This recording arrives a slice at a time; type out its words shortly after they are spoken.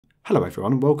Hello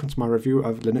everyone and welcome to my review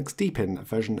of Linux Deepin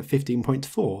version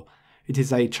 15.4. It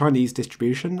is a Chinese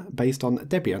distribution based on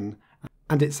Debian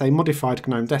and it's a modified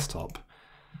GNOME desktop.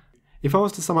 If I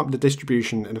was to sum up the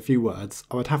distribution in a few words,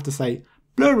 I would have to say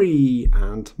blurry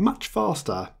and much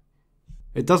faster.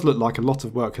 It does look like a lot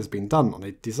of work has been done on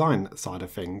the design side of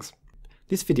things.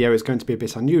 This video is going to be a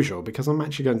bit unusual because I'm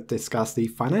actually going to discuss the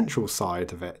financial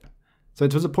side of it. So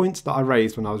it was a point that I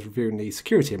raised when I was reviewing the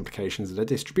security implications of the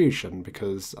distribution,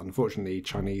 because unfortunately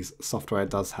Chinese software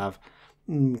does have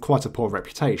quite a poor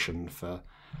reputation for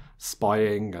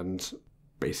spying and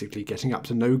basically getting up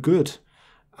to no good.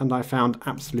 And I found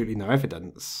absolutely no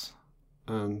evidence.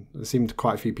 There seemed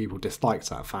quite a few people disliked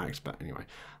that fact, but anyway,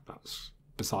 that's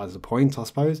besides the point, I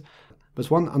suppose. But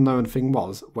one unknown thing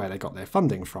was where they got their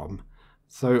funding from.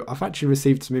 So I've actually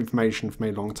received some information from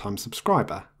a long-time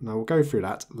subscriber, and I will go through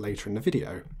that later in the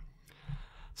video.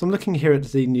 So I'm looking here at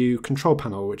the new control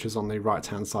panel, which is on the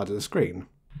right-hand side of the screen.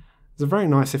 It's a very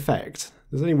nice effect.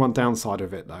 There's only one downside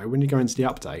of it though. When you go into the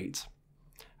update,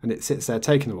 and it sits there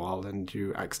taking a while, and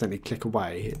you accidentally click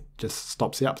away, it just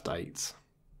stops the updates.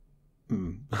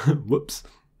 Whoops.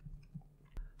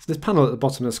 So this panel at the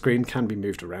bottom of the screen can be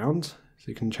moved around, so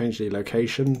you can change the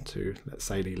location to, let's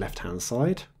say, the left-hand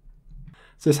side.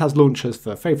 So this has launchers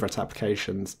for favourite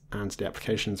applications and the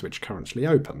applications which are currently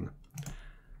open.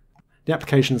 The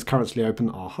applications currently open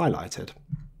are highlighted.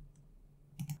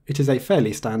 It is a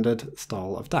fairly standard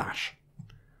style of dash.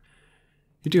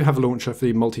 You do have a launcher for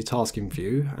the multitasking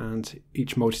view, and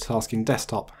each multitasking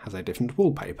desktop has a different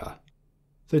wallpaper.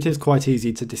 So it is quite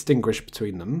easy to distinguish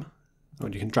between them,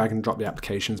 and you can drag and drop the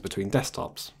applications between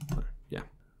desktops.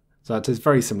 So it is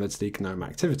very similar to the GNOME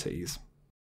activities.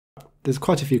 There's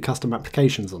quite a few custom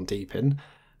applications on Deepin,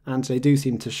 and they do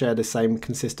seem to share the same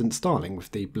consistent styling with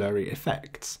the blurry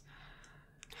effects.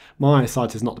 My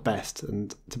eyesight is not the best,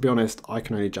 and to be honest, I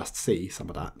can only just see some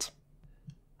of that.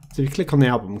 So if you click on the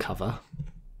album cover,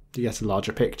 you get a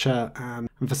larger picture, and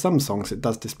for some songs it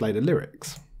does display the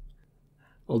lyrics.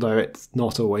 Although it's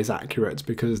not always accurate,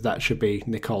 because that should be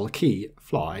Nicole Key,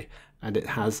 Fly, and it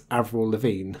has Avril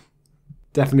Lavigne.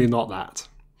 Definitely not that.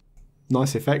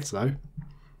 Nice effect though.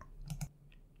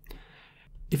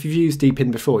 If you've used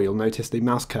Deepin before, you'll notice the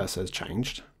mouse cursor has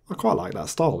changed. I quite like that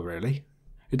style, really.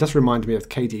 It does remind me of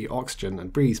KD Oxygen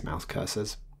and Breeze mouse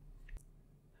cursors.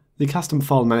 The custom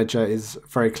file manager is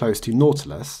very close to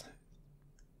Nautilus.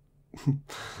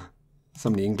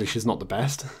 Some of the English is not the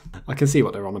best. I can see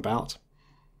what they're on about.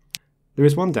 There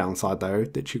is one downside though,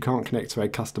 that you can't connect to a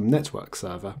custom network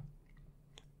server.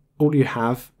 All you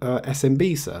have are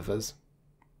SMB servers.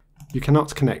 You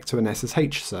cannot connect to an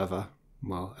SSH server.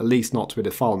 Well, at least not with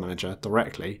a file manager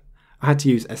directly. I had to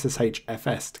use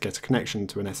SSHFS to get a connection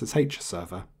to an SSH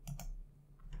server.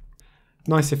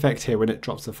 Nice effect here when it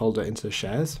drops the folder into the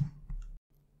shares.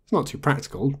 It's not too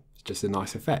practical, it's just a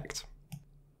nice effect.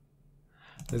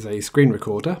 There's a screen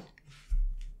recorder.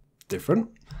 Different.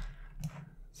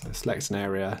 So select an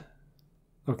area.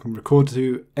 I can record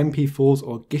to MP4s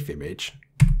or GIF image.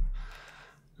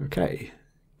 Okay,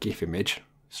 GIF image.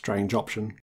 Strange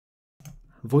option.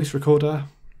 Voice recorder.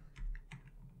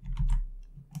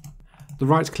 The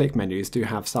right-click menus do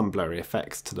have some blurry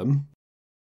effects to them.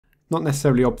 Not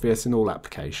necessarily obvious in all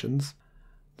applications.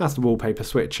 That's the wallpaper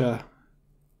switcher.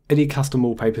 Any custom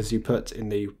wallpapers you put in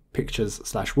the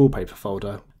pictures/wallpaper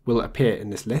folder will appear in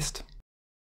this list.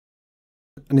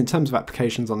 And in terms of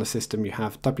applications on the system, you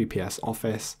have WPS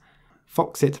Office,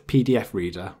 Foxit PDF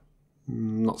Reader.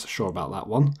 Not so sure about that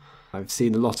one. I've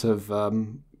seen a lot of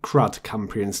CRUD come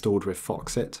pre-installed with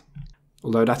Foxit,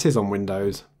 although that is on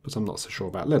Windows, but I'm not so sure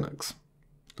about Linux.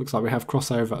 Looks like we have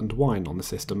Crossover and Wine on the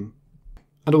system,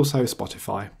 and also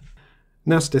Spotify.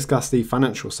 Now to discuss the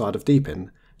financial side of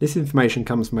Deepin. This information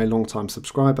comes from a long-time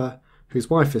subscriber whose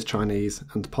wife is Chinese,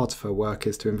 and part of her work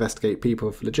is to investigate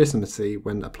people for legitimacy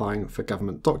when applying for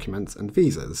government documents and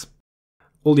visas.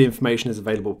 All the information is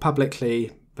available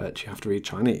publicly, but you have to read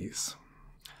Chinese.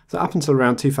 So up until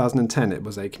around 2010 it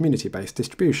was a community-based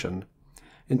distribution.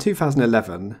 In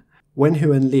 2011,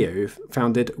 Wenhu and Liu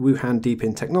founded Wuhan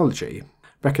Deepin Technology,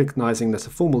 recognising that a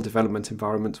formal development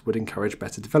environment would encourage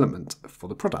better development for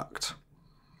the product.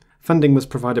 Funding was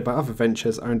provided by other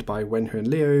ventures owned by Wenhu and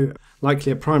Liu,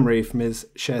 likely a primary from his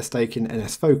share stake in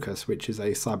NS Focus, which is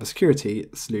a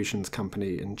cybersecurity solutions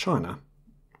company in China.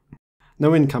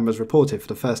 No income was reported for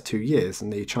the first 2 years,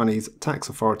 and the Chinese tax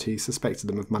authority suspected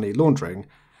them of money laundering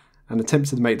and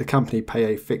attempted to make the company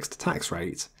pay a fixed tax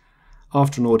rate.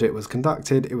 After an audit was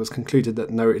conducted, it was concluded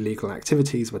that no illegal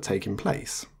activities were taking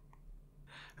place.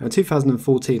 In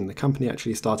 2014, the company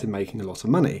actually started making a lot of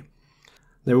money.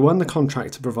 They were won the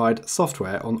contract to provide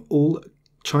software on all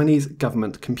Chinese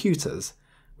government computers,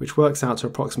 which works out to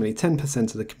approximately 10%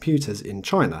 of the computers in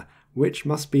China, which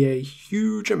must be a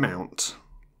huge amount.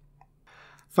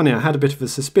 Funny, I had a bit of a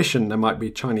suspicion there might be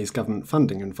Chinese government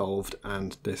funding involved,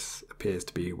 and this appears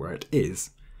to be where it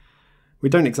is. We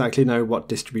don't exactly know what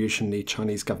distribution the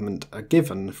Chinese government are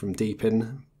given from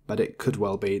Deepin, but it could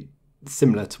well be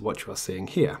similar to what you are seeing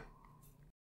here.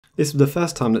 This was the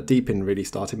first time that Deepin really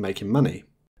started making money.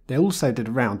 They also did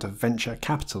a round of venture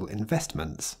capital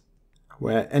investments,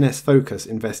 where NS Focus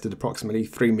invested approximately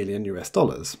 $3 million.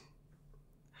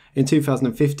 In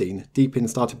 2015, Deepin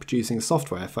started producing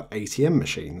software for ATM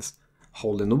machines,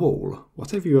 hole in the wall,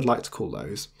 whatever you would like to call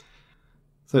those.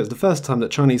 So it's the first time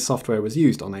that Chinese software was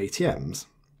used on ATMs.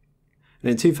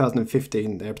 And in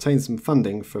 2015, they obtained some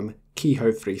funding from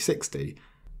Keyhole 360,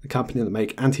 the company that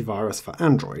make antivirus for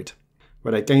Android,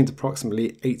 where they gained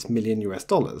approximately $8 million.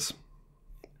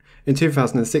 In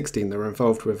 2016, they were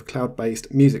involved with a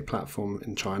cloud-based music platform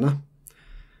in China,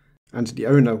 and the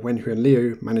owner, Wenhui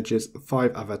Liu, manages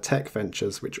 5 other tech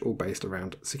ventures which are all based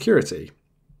around security.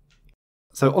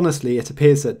 So honestly, it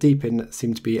appears that Deepin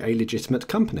seemed to be a legitimate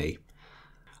company.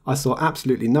 I saw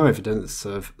absolutely no evidence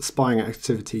of spying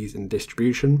activities in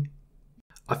distribution.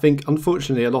 I think,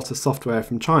 unfortunately, a lot of software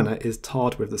from China is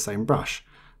tarred with the same brush,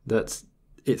 that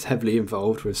it's heavily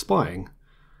involved with spying.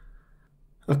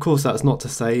 Of course, that's not to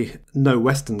say no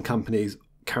Western companies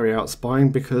carry out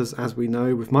spying, because as we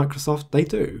know with Microsoft, they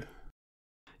do.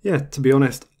 Yeah, to be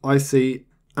honest, I see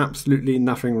absolutely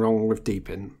nothing wrong with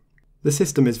Deepin. The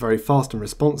system is very fast and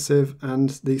responsive,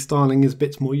 and the styling is a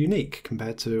bit more unique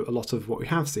compared to a lot of what we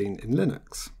have seen in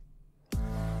Linux.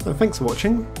 So thanks for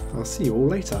watching, I'll see you all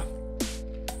later.